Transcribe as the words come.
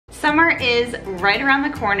Summer is right around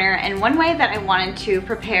the corner, and one way that I wanted to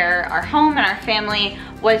prepare our home and our family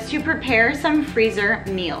was to prepare some freezer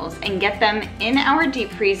meals and get them in our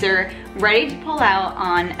deep freezer ready to pull out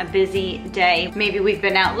on a busy day. Maybe we've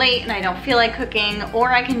been out late and I don't feel like cooking,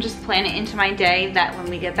 or I can just plan it into my day that when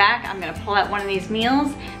we get back, I'm gonna pull out one of these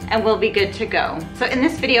meals and we'll be good to go. So in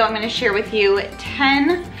this video, I'm gonna share with you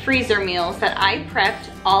 10 freezer meals that I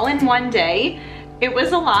prepped all in one day. It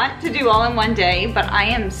was a lot to do all in one day, but I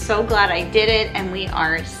am so glad I did it, and we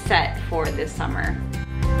are set for this summer.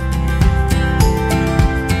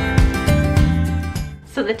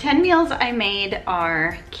 So the 10 meals I made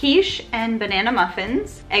are quiche and banana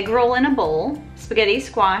muffins, egg roll in a bowl, spaghetti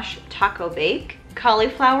squash taco bake,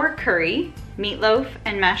 cauliflower curry, meatloaf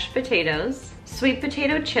and mashed potatoes, sweet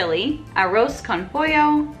potato chili, arroz con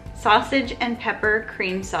pollo, sausage and pepper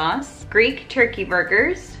cream sauce, Greek turkey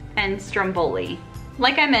burgers, and stromboli.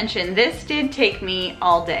 Like I mentioned, this did take me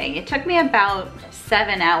all day. It took me about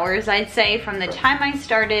 7 hours, I'd say, from the time I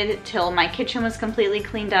started till my kitchen was completely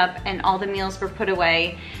cleaned up and all the meals were put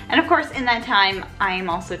away. And of course, in that time, I am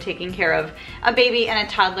also taking care of a baby and a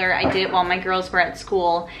toddler. I did it while my girls were at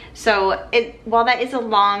school. So while that is a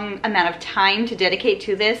long amount of time to dedicate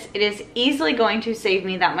to this, it is easily going to save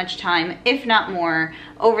me that much time, if not more,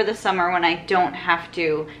 over the summer when I don't have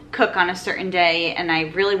to cook on a certain day and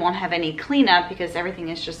I really won't have any cleanup because everything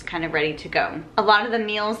is just kind of ready to go. A lot of the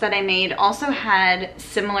meals that I made also had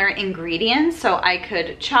similar ingredients, so I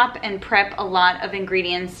could chop and prep a lot of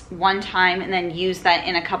ingredients one time and then use that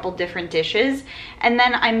in a couple different dishes. And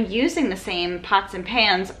then I'm using the same pots and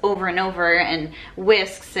pans over and over, and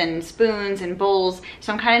whisks and spoons and bowls.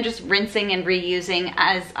 So I'm kind of just rinsing and reusing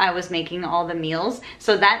as I was making all the meals.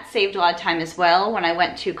 So that saved a lot of time as well when I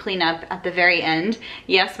went to clean up at the very end.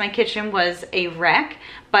 Yes, my kitchen was a wreck,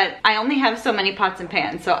 but I only have so many pots and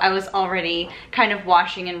pans, so I was already kind of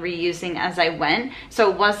washing and reusing as I went. So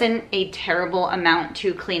it wasn't a terrible amount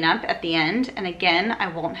to clean up at the end. And again, I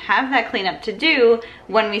won't have that cleanup to do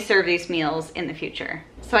when we serve these meals in the future.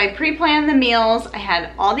 So I pre-planned the meals. I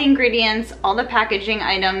had all the ingredients, all the packaging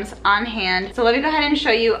items on hand. So let me go ahead and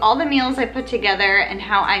show you all the meals I put together and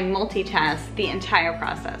how I multitask the entire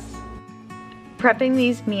process. Prepping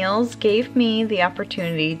these meals gave me the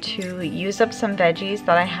opportunity to use up some veggies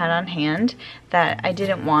that I had on hand that I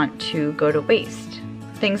didn't want to go to waste.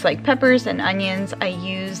 Things like peppers and onions I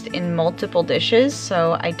used in multiple dishes,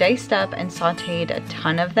 so I diced up and sauteed a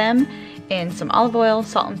ton of them in some olive oil,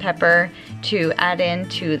 salt and pepper to add in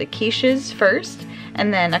to the quiches first,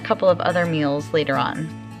 and then a couple of other meals later on.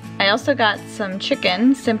 I also got some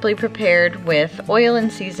chicken simply prepared with oil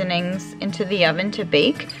and seasonings into the oven to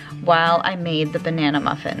bake while I made the banana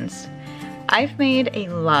muffins. I've made a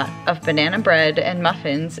lot of banana bread and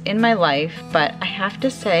muffins in my life, but I have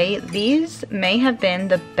to say these may have been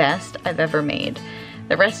the best I've ever made.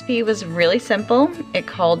 The recipe was really simple. It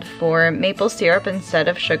called for maple syrup instead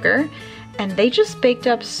of sugar, and they just baked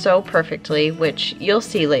up so perfectly, which you'll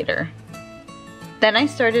see later. Then I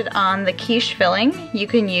started on the quiche filling. You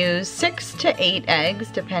can use 6 to 8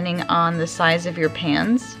 eggs depending on the size of your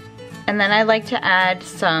pans. And then I like to add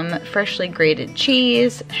some freshly grated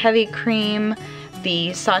cheese, heavy cream, the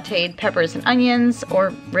sauteed peppers and onions,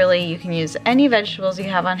 or really you can use any vegetables you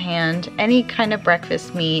have on hand, any kind of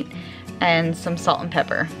breakfast meat, and some salt and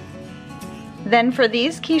pepper. Then for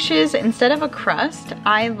these quiches, instead of a crust,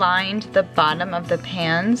 I lined the bottom of the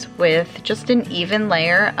pans with just an even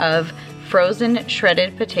layer of frozen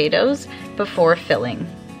shredded potatoes before filling.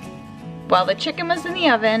 While the chicken was in the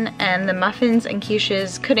oven and the muffins and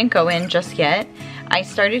quiches couldn't go in just yet, I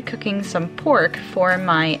started cooking some pork for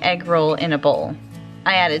my egg roll in a bowl.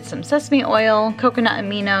 I added some sesame oil, coconut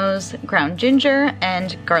aminos, ground ginger,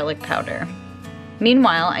 and garlic powder.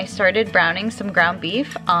 Meanwhile, I started browning some ground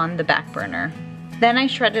beef on the back burner. Then I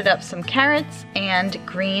shredded up some carrots and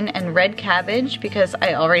green and red cabbage because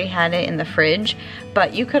I already had it in the fridge,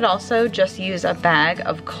 but you could also just use a bag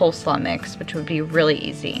of coleslaw mix, which would be really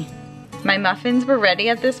easy. My muffins were ready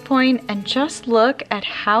at this point, and just look at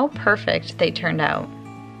how perfect they turned out.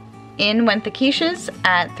 In went the quiches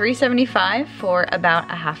at 375 for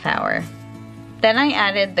about a half hour. Then I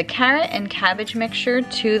added the carrot and cabbage mixture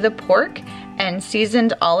to the pork and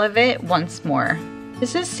seasoned all of it once more.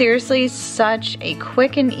 This is seriously such a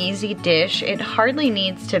quick and easy dish. It hardly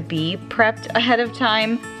needs to be prepped ahead of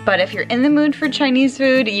time, but if you're in the mood for Chinese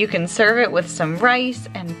food, you can serve it with some rice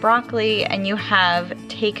and broccoli and you have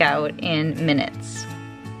takeout in minutes.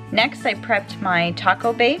 Next, I prepped my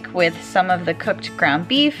taco bake with some of the cooked ground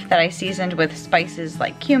beef that I seasoned with spices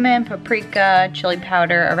like cumin, paprika, chili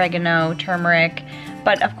powder, oregano, turmeric,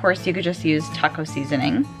 but of course you could just use taco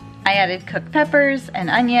seasoning. I added cooked peppers and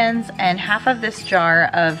onions and half of this jar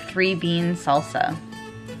of 3-bean salsa.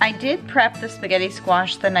 I did prep the spaghetti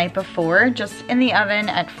squash the night before, just in the oven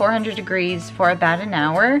at 400 degrees for about an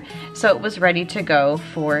hour, so it was ready to go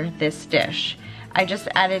for this dish. I just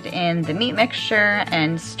added in the meat mixture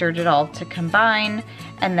and stirred it all to combine,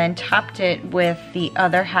 and then topped it with the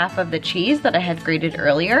other half of the cheese that I had grated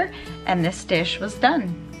earlier, and this dish was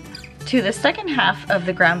done. To the second half of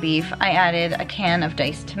the ground beef, I added a can of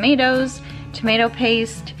diced tomatoes, tomato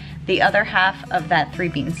paste, the other half of that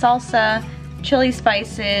 3-bean salsa, chili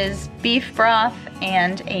spices, beef broth,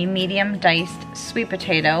 and a medium diced sweet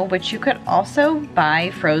potato, which you could also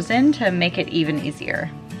buy frozen to make it even easier.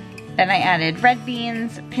 Then I added red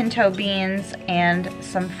beans, pinto beans, and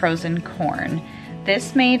some frozen corn.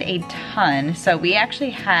 This made a ton, so we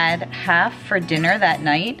actually had half for dinner that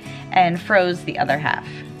night and froze the other half.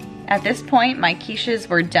 At this point, my quiches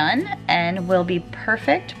were done and will be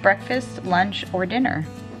perfect breakfast, lunch, or dinner.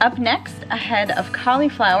 Up next, a head of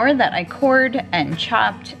cauliflower that I cored and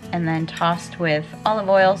chopped and then tossed with olive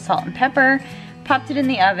oil, salt, and pepper. Popped it in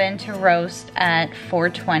the oven to roast at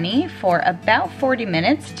 420 for about 40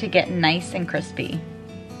 minutes to get nice and crispy.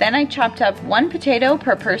 Then I chopped up 1 potato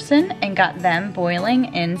per person and got them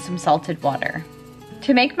boiling in some salted water.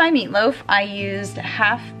 To make my meatloaf, I used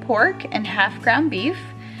half pork and half ground beef.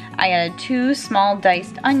 I added 2 small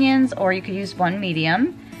diced onions, or you could use 1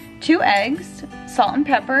 medium, 2 eggs, salt and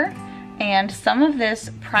pepper, and some of this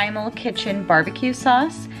Primal Kitchen barbecue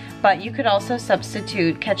sauce, but you could also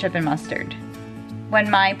substitute ketchup and mustard. When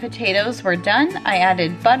my potatoes were done, I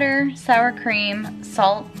added butter, sour cream,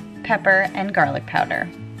 salt, pepper, and garlic powder.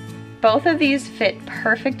 Both of these fit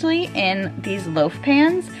perfectly in these loaf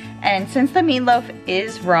pans, and since the meatloaf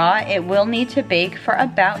is raw, it will need to bake for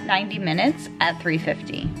about 90 minutes at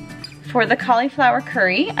 350. For the cauliflower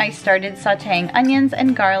curry, I started sauteing onions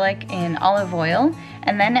and garlic in olive oil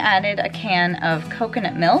and then added a can of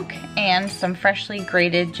coconut milk and some freshly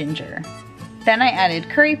grated ginger. Then I added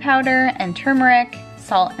curry powder and turmeric,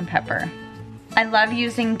 salt, and pepper. I love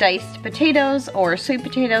using diced potatoes or sweet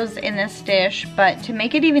potatoes in this dish, but to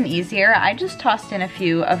make it even easier, I just tossed in a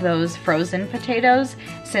few of those frozen potatoes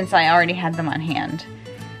since I already had them on hand.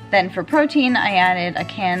 Then for protein, I added a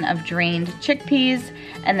can of drained chickpeas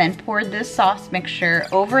and then poured this sauce mixture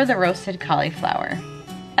over the roasted cauliflower.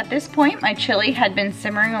 At this point, my chili had been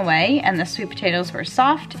simmering away and the sweet potatoes were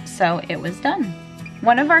soft, so it was done.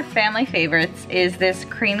 One of our family favorites is this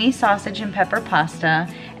creamy sausage and pepper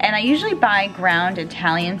pasta, and I usually buy ground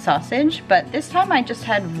Italian sausage, but this time I just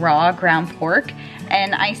had raw ground pork,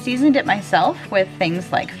 and I seasoned it myself with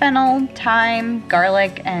things like fennel, thyme,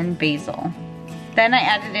 garlic, and basil. Then I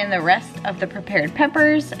added in the rest of the prepared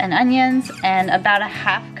peppers and onions and about a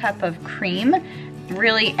half cup of cream.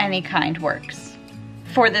 Really, any kind works.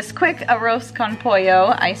 For this quick arroz con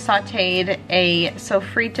pollo, I sauteed a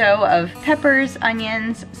sofrito of peppers,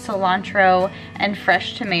 onions, cilantro, and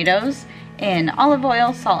fresh tomatoes in olive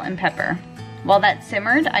oil, salt, and pepper. While that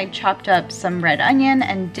simmered, I chopped up some red onion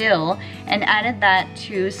and dill and added that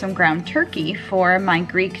to some ground turkey for my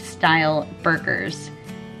Greek-style burgers.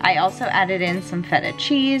 I also added in some feta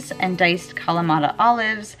cheese and diced Kalamata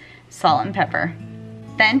olives, salt, and pepper.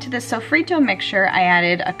 Then to the sofrito mixture, I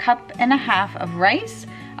added a cup and a half of rice,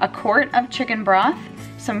 a quart of chicken broth,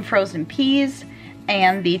 some frozen peas,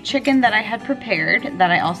 and the chicken that I had prepared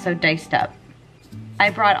that I also diced up. I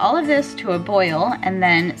brought all of this to a boil and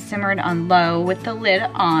then simmered on low with the lid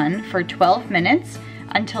on for 12 minutes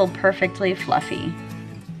until perfectly fluffy.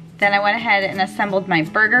 Then I went ahead and assembled my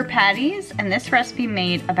burger patties, and this recipe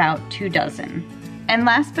made about 2 dozen. And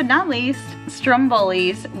last but not least,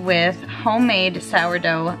 strombolis with homemade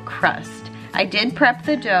sourdough crust. I did prep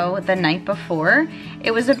the dough the night before.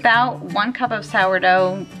 It was about 1 cup of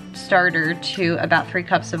sourdough starter to about 3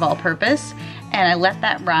 cups of all-purpose, and I let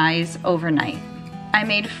that rise overnight. I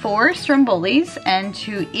made 4 strombolis, and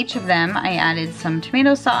to each of them I added some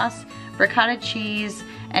tomato sauce, ricotta cheese,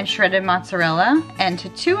 and shredded mozzarella, and to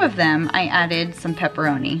 2 of them I added some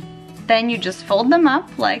pepperoni. Then you just fold them up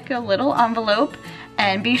like a little envelope,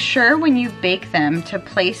 and be sure when you bake them to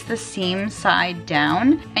place the seam side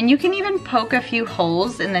down, and you can even poke a few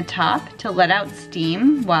holes in the top to let out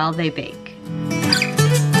steam while they bake.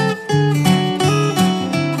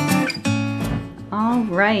 All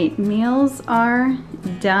right, meals are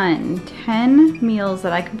done. 10 meals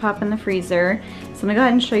that I can pop in the freezer. So I'm gonna go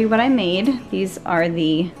ahead and show you what I made. These are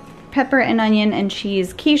the pepper and onion and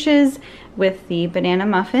cheese quiches, with the banana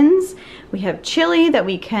muffins. We have chili that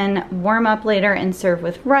we can warm up later and serve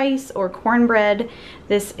with rice or cornbread.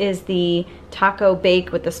 This is the taco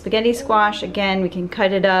bake with the spaghetti squash. Again, we can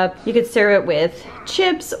cut it up. You could serve it with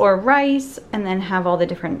chips or rice and then have all the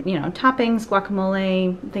different, you know, toppings,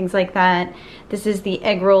 guacamole, things like that. This is the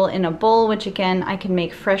egg roll in a bowl, which again, I can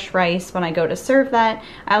make fresh rice when I go to serve that.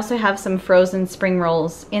 I also have some frozen spring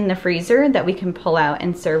rolls in the freezer that we can pull out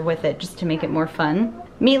and serve with it just to make it more fun.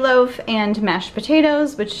 Meatloaf and mashed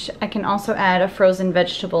potatoes, which I can also add a frozen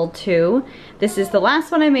vegetable to. This is the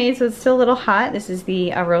last one I made, so it's still a little hot. This is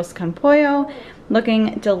the arroz con pollo,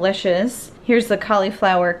 looking delicious. Here's the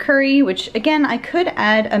cauliflower curry, which again, I could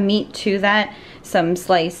add a meat to that. Some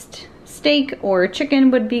sliced steak or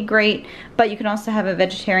chicken would be great, but you can also have a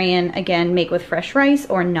vegetarian, again, make with fresh rice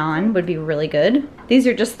or naan would be really good. These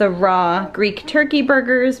are just the raw Greek turkey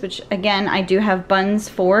burgers, which again, I do have buns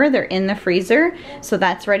for. They're in the freezer, so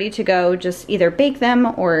that's ready to go. Just either bake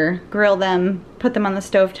them or grill them, put them on the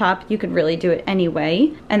stovetop. You could really do it any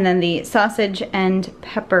way. And then the sausage and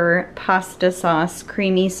pepper pasta sauce,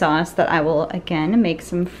 creamy sauce that I will, again, make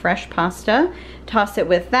some fresh pasta, toss it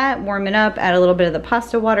with that, warm it up, add a little bit of the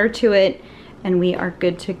pasta water to it, and we are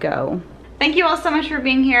good to go. Thank you all so much for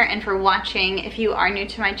being here and for watching. If you are new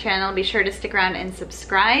to my channel, be sure to stick around and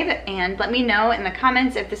subscribe, and let me know in the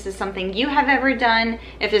comments if this is something you have ever done,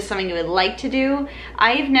 if this is something you would like to do.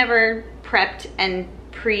 I've never prepped and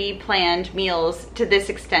pre-planned meals to this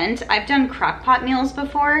extent. I've done crock pot meals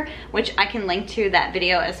before, which I can link to that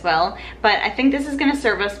video as well, but I think this is gonna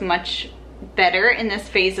serve us much better in this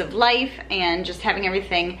phase of life, and just having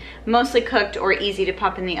everything mostly cooked or easy to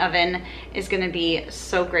pop in the oven is gonna be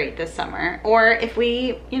so great this summer. Or if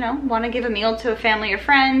we, you know, wanna give a meal to a family or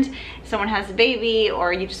friend, someone has a baby,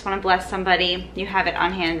 or you just wanna bless somebody, you have it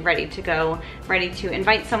on hand, ready to go, ready to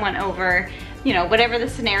invite someone over. You know, whatever the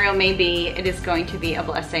scenario may be, it is going to be a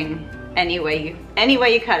blessing any way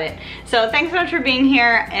you cut it. So thanks so much for being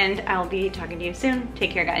here, and I'll be talking to you soon. Take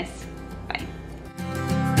care, guys.